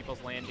catching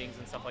people's landings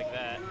and stuff like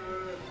that.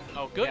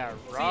 Oh, good. Yeah,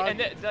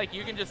 see, and like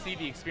you can just see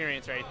the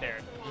experience right there.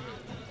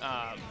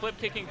 Flip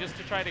kicking just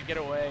to try to get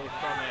away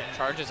from it.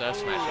 Charges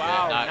us.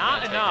 Wow,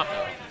 not enough.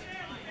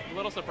 A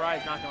little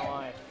surprised, not gonna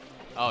lie.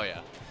 Oh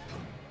yeah.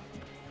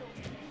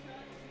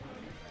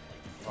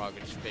 Frog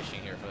just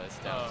fishing here for this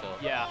down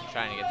tilt. Yeah.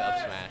 Trying to get the up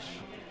smash.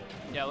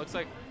 Yeah, looks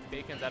like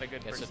Bacon's at a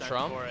good percent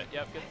for it.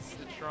 Yep, gets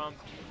the trump.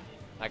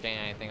 Not getting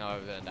anything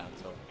other than down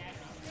tilt.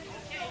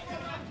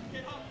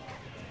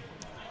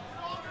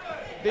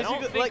 I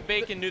don't think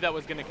Bacon knew that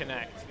was going to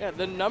connect. Yeah,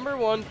 the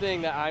 #1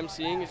 thing that I'm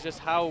seeing is just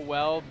how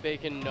well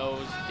Bacon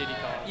knows Diddy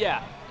Kong.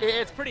 Yeah,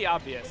 it's pretty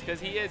obvious because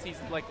he's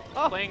like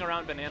playing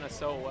around banana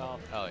so well.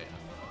 Oh yeah.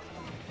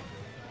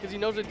 Because he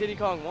knows what Diddy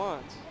Kong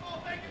wants.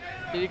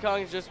 Diddy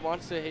Kong just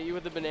wants to hit you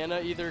with the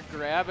banana, either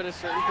grab at a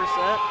certain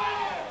percent.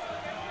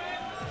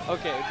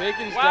 Okay,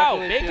 Bacon's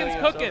definitely feeling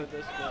cooking. At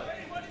this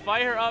point.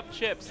 Fire up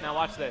chips. Now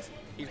watch this.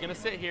 He's gonna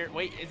sit here.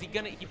 Wait, is he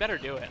gonna? He better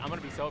do it. I'm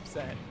gonna be so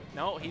upset.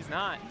 No, he's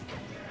not.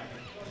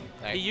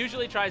 He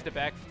usually tries to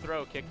back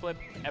throw kickflip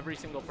every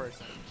single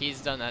person.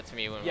 He's done that to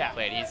me when we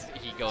played.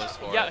 He goes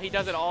for it. Yeah, he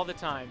does it all the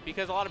time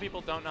because a lot of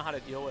people don't know how to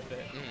deal with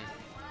it.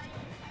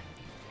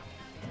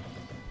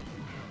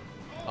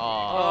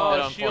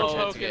 Oh, shield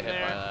poke in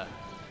there.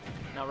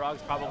 Now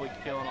Rog's probably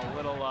feeling a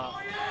little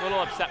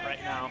upset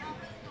right now.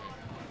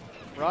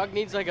 Rog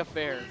needs like a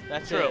fair.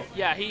 That's true. It.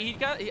 Yeah, I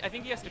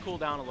think he has to cool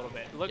down a little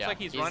bit. It looks like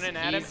he's running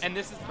at him, and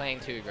this is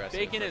playing too aggressive.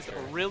 Bacon is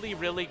really,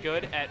 really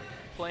good at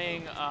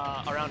playing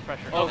around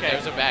pressure. Okay,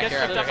 there's a back air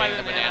after hitting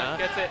the banana.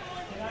 Gets it.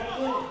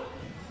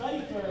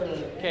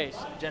 Okay,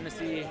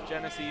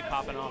 Genesee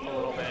popping off a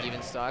little bit.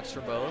 Even stocks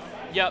for both.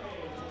 Yep.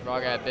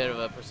 Rog had a bit of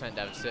a percent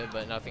deficit,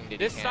 but nothing did.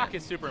 This stock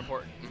is super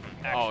important.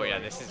 Oh yeah,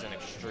 this is an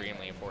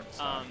extremely important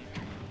stock.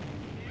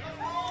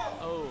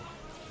 Oh,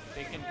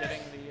 Bacon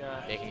getting the.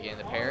 Bacon getting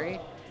the parry,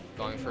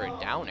 going for a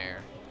down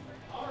air.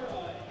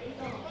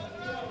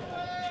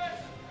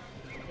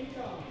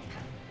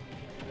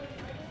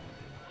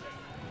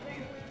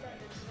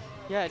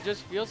 Yeah, it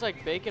just feels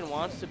like Bacon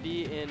wants to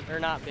be in, or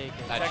not Bacon.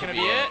 That should be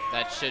it.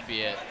 That should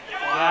be it.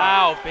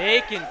 Wow,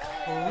 Bacon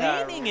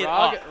cleaning it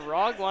up.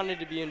 Rog wanted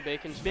to be in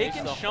Bacon's face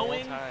the whole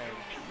time.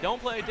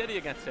 Don't play Diddy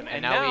against him.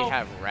 And now we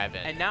have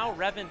Revan. And now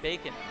Revan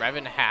Bacon.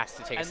 Revan has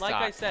to take a stock. And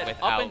like I said,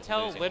 up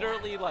until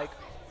literally like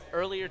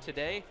earlier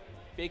today,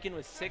 Bacon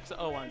was 6-0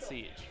 on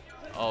Siege.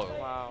 Oh,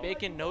 wow.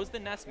 Bacon knows the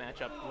Ness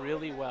matchup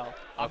really well. Okay.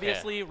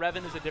 Obviously,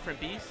 Revan is a different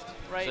beast,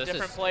 right? So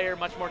different player,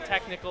 much more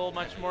technical,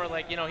 much more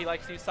like, he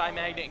likes to use Psy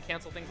Magnet and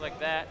cancel things like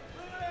that.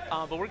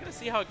 But we're going to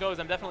see how it goes.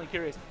 I'm definitely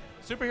curious.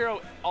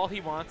 Superhero, all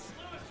he wants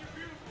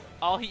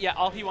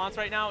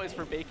right now is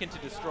for Bacon to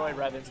destroy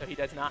Revan so he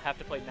does not have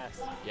to play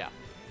Ness. Yeah.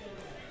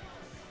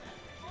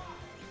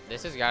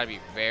 This has got to be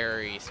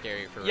very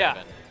scary for Revan.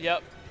 Revan.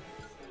 Yep.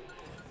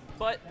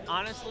 But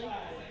honestly,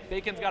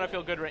 Bacon's got to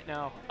feel good right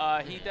now.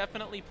 He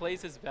definitely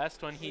plays his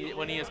best when he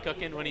is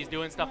cooking, when he's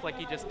doing stuff like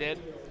he just did.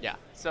 Yeah.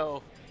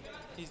 So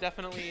he's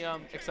definitely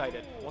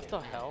excited. What the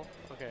hell?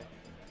 Okay.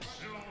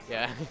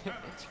 Yeah.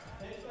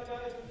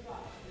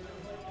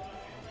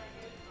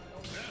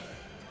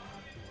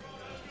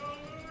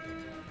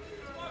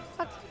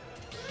 What?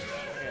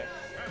 Okay.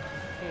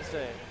 What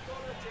say?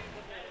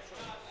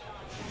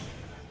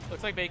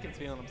 Looks like Bacon's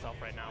feeling himself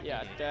right now.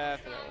 Yeah,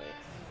 definitely.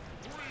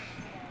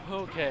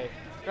 Okay.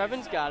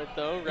 Revan's got it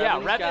though.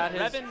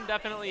 Revan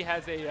definitely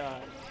has a.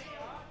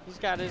 He's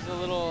got his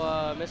little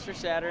Mr.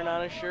 Saturn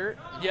on his shirt.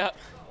 Yep.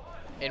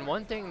 And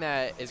one thing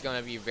that is going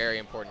to be very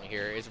important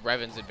here is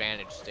Revan's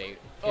advantage state.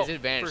 His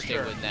advantage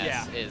state with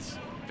Ness is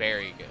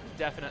very good.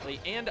 Definitely.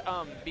 And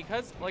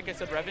because, like I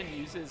said, Revan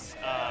uses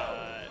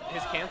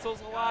his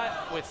cancels a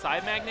lot with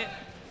Side Magnet,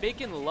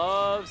 Bacon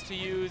loves to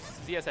use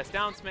ZSS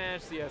down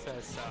smash,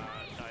 ZSS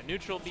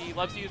neutral B,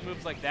 loves to use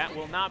moves like that,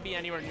 will not be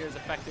anywhere near as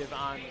effective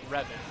on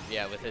Revan.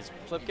 Yeah, with his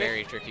flip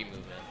very tricky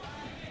movement.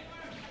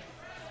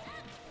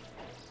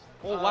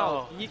 Oh,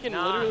 wow. He can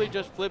literally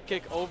just flip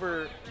kick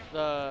over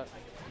the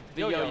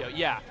yo-yo.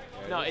 Yeah.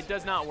 No, it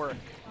does not work.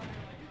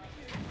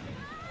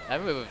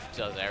 That move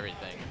does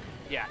everything.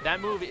 Yeah, that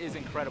move is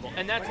incredible.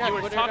 And that's you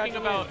were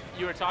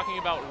talking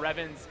about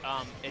Revan's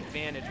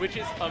advantage, which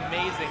is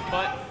amazing,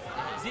 but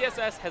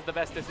ZSS has the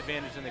best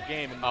disadvantage in the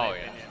game in my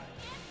opinion.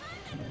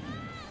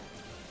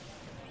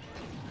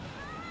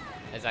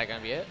 Is that going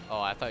to be it? Oh,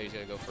 I thought he was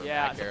going to go for a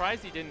back air. Yeah,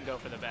 surprised he didn't go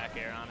for the back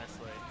air,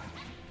 honestly.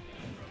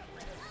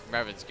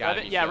 Revan's got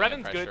to be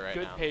Revan's good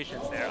now.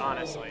 Patience there,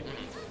 honestly,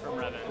 from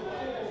Revan.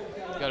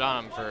 Good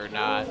on him for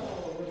not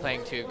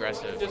playing too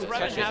aggressive. Does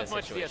Revan have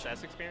much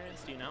CSS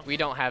experience? Do you know? We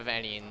don't have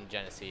any in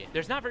Genesee.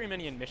 There's not very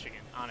many in Michigan,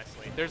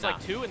 honestly. There's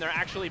like 2, and they're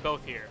actually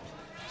both here.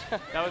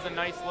 That was a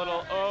nice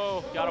little,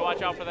 gotta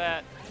watch out for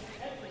that.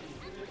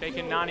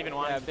 Bacon not even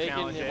wants to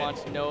challenge it. Bacon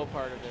wants no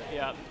part of it.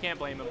 Yeah, can't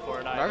blame him for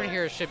it either. Revan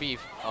here should be...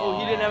 Oh,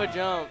 he didn't have a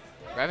jump.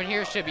 Revan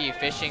here should be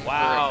fishing for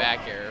a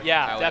back air.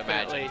 Yeah,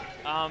 definitely.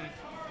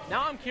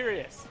 Now I'm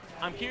curious.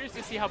 I'm curious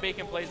to see how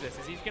Bacon plays this.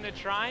 Is he going to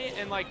try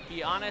and like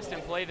be honest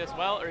and play this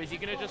well, or is he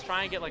going to just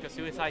try and get like a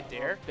suicide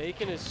dare?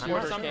 Bacon is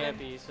super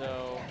campy,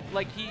 so...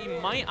 Like he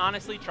might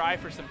honestly try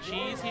for some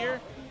cheese here,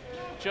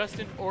 just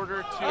in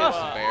order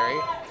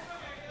to...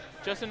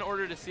 just in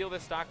order to seal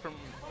this stock from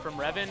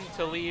Revan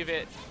to leave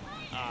it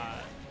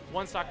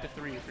 1 stock to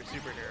 3 for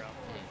Superhero.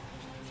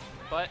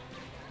 But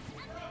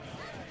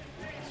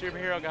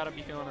Superhero got to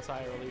be feeling a sigh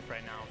of relief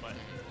right now, but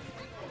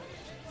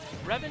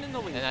Revan in the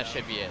lead. And that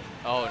should be it.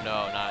 Oh,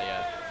 no, not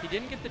yet. He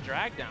didn't get the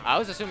drag down. I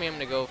was assuming him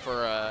to go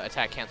for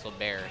attack canceled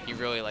bear. He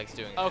really likes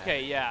doing that.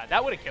 Okay, yeah,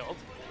 that would have killed.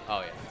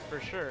 Oh, yeah. For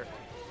sure.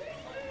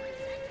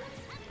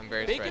 I'm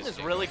very Bacon is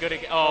really good at...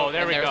 Oh,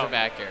 there we go. There's a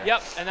back air.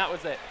 Yep, and that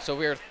was it. So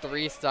we're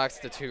 3 stocks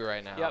to 2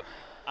 right now. Yep.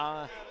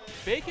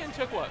 Bacon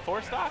took what,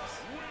 4 stocks?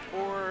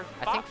 Or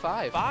I think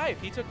 5.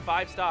 5. He took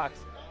 5 stocks.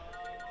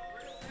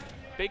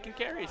 Bacon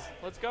carries.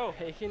 Let's go.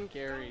 Bacon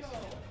carries.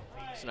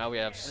 So now we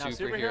have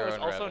Superhero is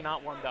and also Revan.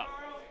 not warmed up.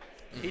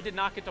 He did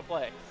not get to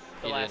play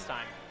the last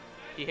time.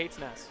 He hates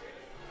Ness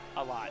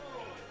a lot.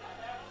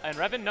 And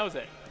Revan knows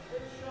it.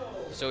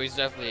 So he's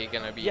definitely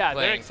going to be playing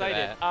they're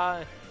excited.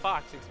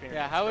 Fox experience.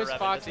 Yeah, how is Revan?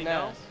 Fox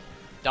now?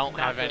 Don't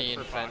have any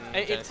in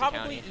It's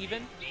probably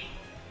even,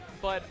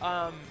 but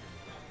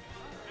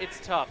it's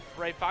tough,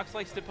 right? Fox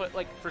likes to put,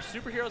 like, for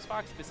Superheroes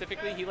Fox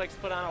specifically, he likes to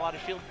put on a lot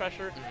of shield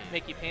pressure,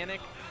 make you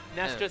panic.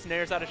 Ness just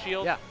nairs out of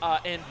shield.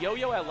 And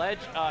Yo-Yo at ledge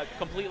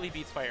completely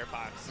beats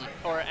Firefox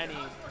or any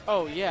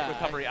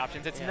recovery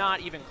options. It's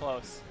not even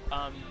close.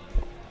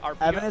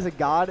 Evan is a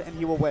god, and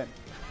he will win.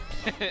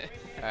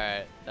 All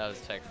right, that was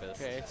Tech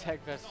Fist. Okay,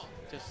 Tech Fist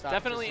just stopped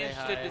Definitely to say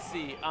interested hi. to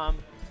see.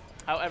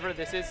 However,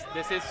 this is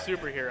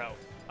Superhero.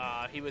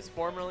 He was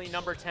formerly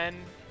number 10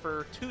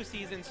 for 2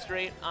 seasons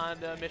straight on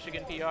the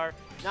Michigan PR.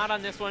 Not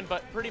on this one,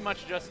 but pretty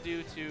much just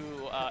due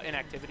to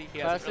inactivity. He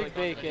Classic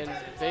really Bacon.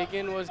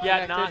 Bacon was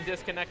not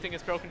disconnecting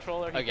his Pro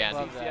Controller. Again.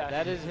 Love that.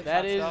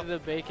 That is the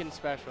Bacon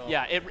special.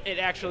 Yeah, it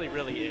actually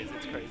really is.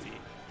 It's crazy.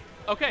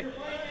 Okay.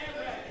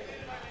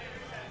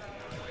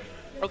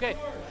 Okay.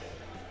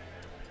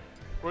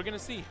 We're going to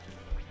see.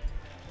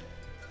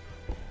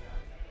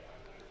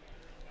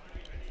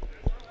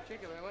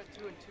 Jacob, I went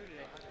 2 and 2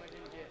 today. How come I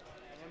didn't get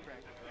an M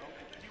bracket, bro?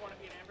 Do you want to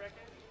be an M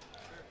bracket?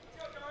 Sure.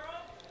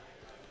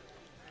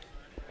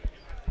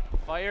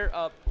 Fire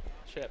up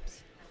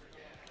chips.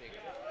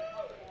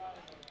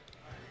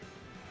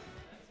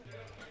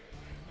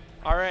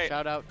 All right.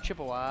 Shout out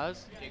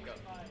Chippewas. Jacob.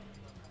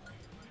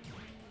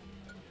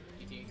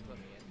 You think you can put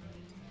me in?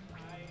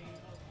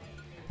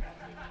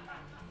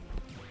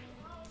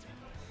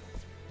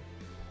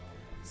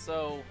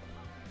 So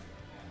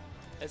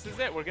this is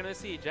it. We're gonna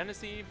see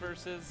Genesee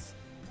versus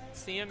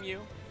CMU.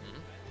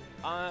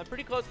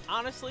 Pretty close,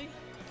 honestly.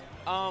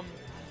 I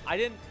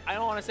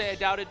don't want to say I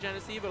doubted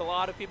Genesee, but a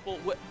lot of people,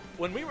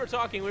 when we were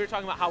talking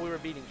about how we were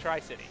beating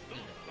Tri-City.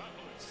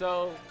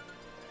 So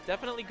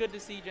definitely good to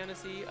see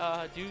Genesee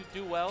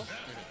do well,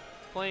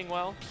 playing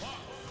well.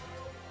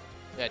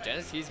 Yeah,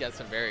 Genesee's got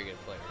some very good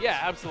players. Yeah,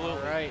 absolutely.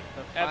 All right,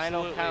 the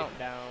final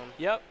countdown.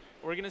 Yep,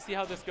 we're gonna see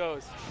how this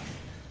goes.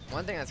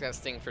 One thing that's got to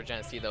sting for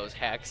Genesee, though, is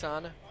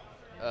Haxon.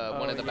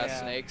 One of the best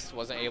snakes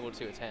wasn't able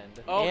to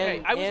attend.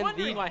 Okay, I was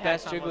wondering why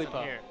best Haxon wasn't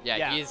Jigglypuff. here.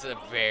 Yeah, he's a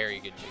very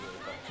good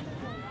Jigglypuff.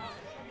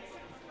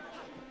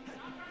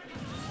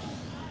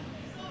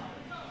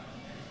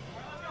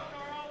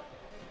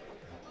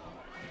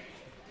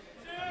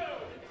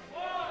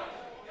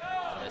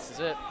 And this is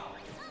it.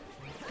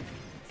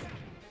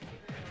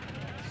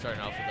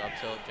 Starting off with up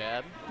tilt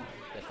jab.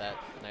 Get that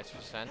nice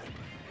percent.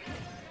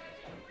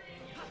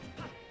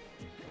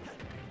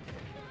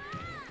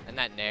 And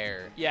that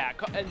nair. Yeah,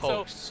 and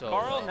so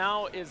Carl well.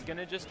 now is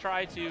gonna just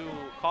try to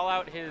call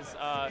out his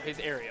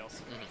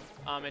aerials,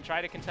 and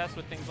try to contest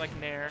with things like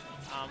nair,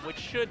 which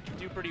should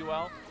do pretty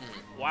well.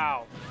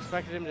 Wow.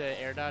 Expected him to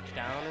air dodge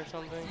down or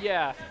something.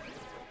 Yeah.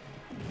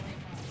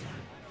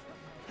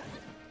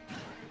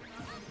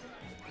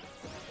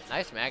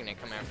 Nice magnet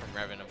coming out from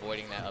Revan,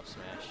 avoiding that up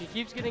smash. He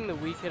keeps getting the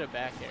weak hit of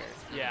back air.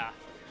 Yeah.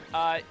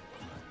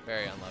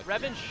 Very unlucky.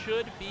 Revan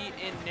should be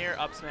in near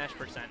up smash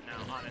percent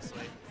now,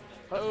 honestly.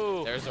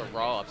 Oh. There's a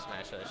raw up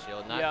smash to the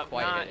shield. Not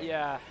quite hitting.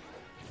 Yeah.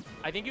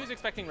 I think he was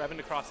expecting Revan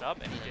to cross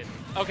up, and he didn't.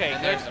 Okay,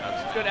 And there's there's an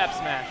up good F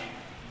smash.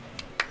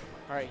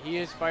 All right, he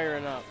is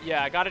firing up.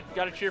 Yeah,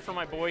 gotta cheer for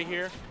my boy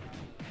here.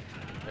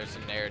 There's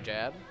some nair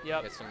jab.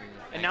 Yep. Get some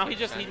And now he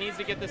needs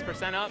to get this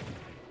percent up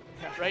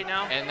right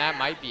now. And that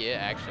might be it,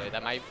 actually.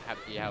 That might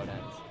have to be how it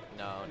ends.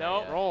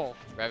 No. Roll.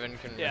 Revan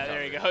can Yeah, recover.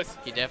 there he goes.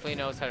 He definitely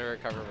knows how to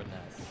recover with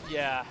Ness.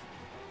 Yeah.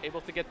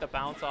 Able to get the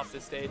bounce off the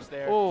stage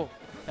there. Oh,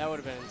 that would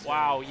have been insane.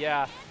 Wow,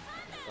 yeah.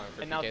 Going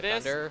for And now PK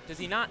this, Thunder. does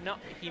he not know?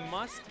 He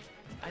must.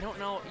 I don't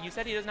know. You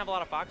said he doesn't have a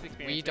lot of Fox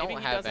experience. We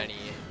don't have any.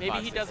 Maybe he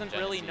Foxes in doesn't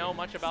really Genesee. know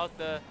much about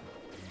the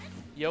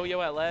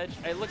yo-yo at ledge.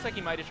 It looks like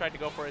he might have tried to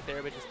go for it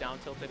there, but just down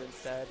tilted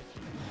instead.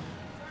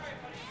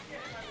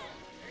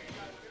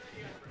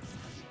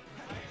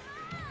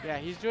 Yeah,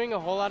 he's doing a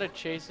whole lot of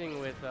chasing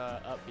with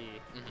up B.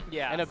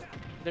 Yeah. And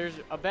there's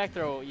a back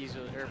throw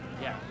easily,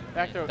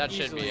 back throw That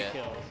should easily be it.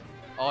 kills.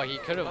 Oh, he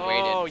could have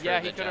waited. Oh, for yeah,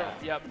 the he could have.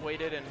 jab. Yep,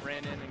 waited and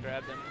ran in and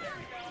grabbed him.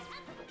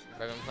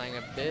 Revan playing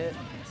a bit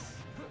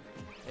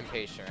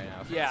impatient right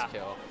now for Yeah. this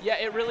kill. Yeah,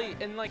 it really,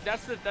 and like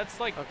that's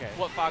like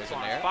what Fox There's an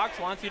wants. air. Fox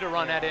wants you to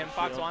run at him.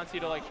 Fox shield. wants you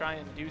to like try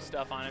and do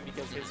stuff on him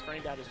because his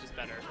frame data is just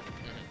better.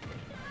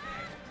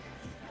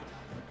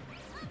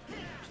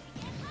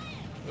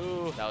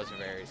 Ooh. That was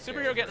very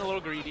Superhero getting a little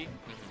greedy,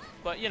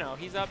 but you know,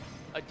 he's up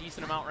a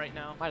decent amount right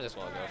now. Might as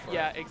well go for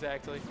Yeah, it.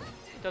 exactly.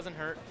 Doesn't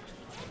hurt.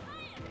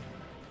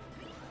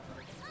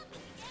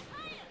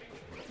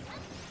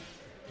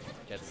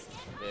 Gets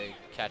a big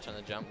catch on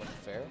the jump with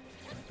fair.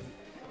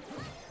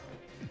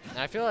 And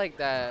I feel like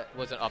that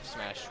was an up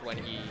smash when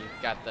he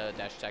got the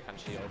dash attack on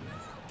shield.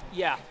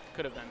 Yeah,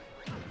 could have been.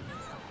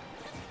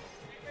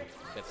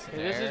 Gets the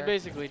This is nair.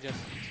 basically just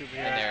superhero.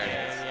 And there it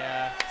is.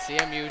 Yeah.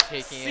 CMU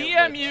taking it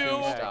with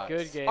CMU 2 stocks.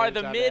 Good game. Are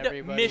the Job,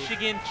 everybody.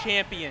 Mid-Michigan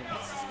champions.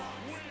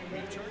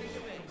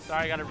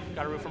 Sorry, gotta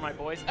root for my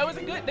boys. It was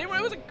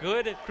a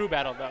good crew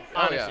battle though.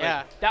 Honestly.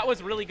 yeah. That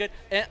was really good.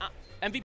 And MVP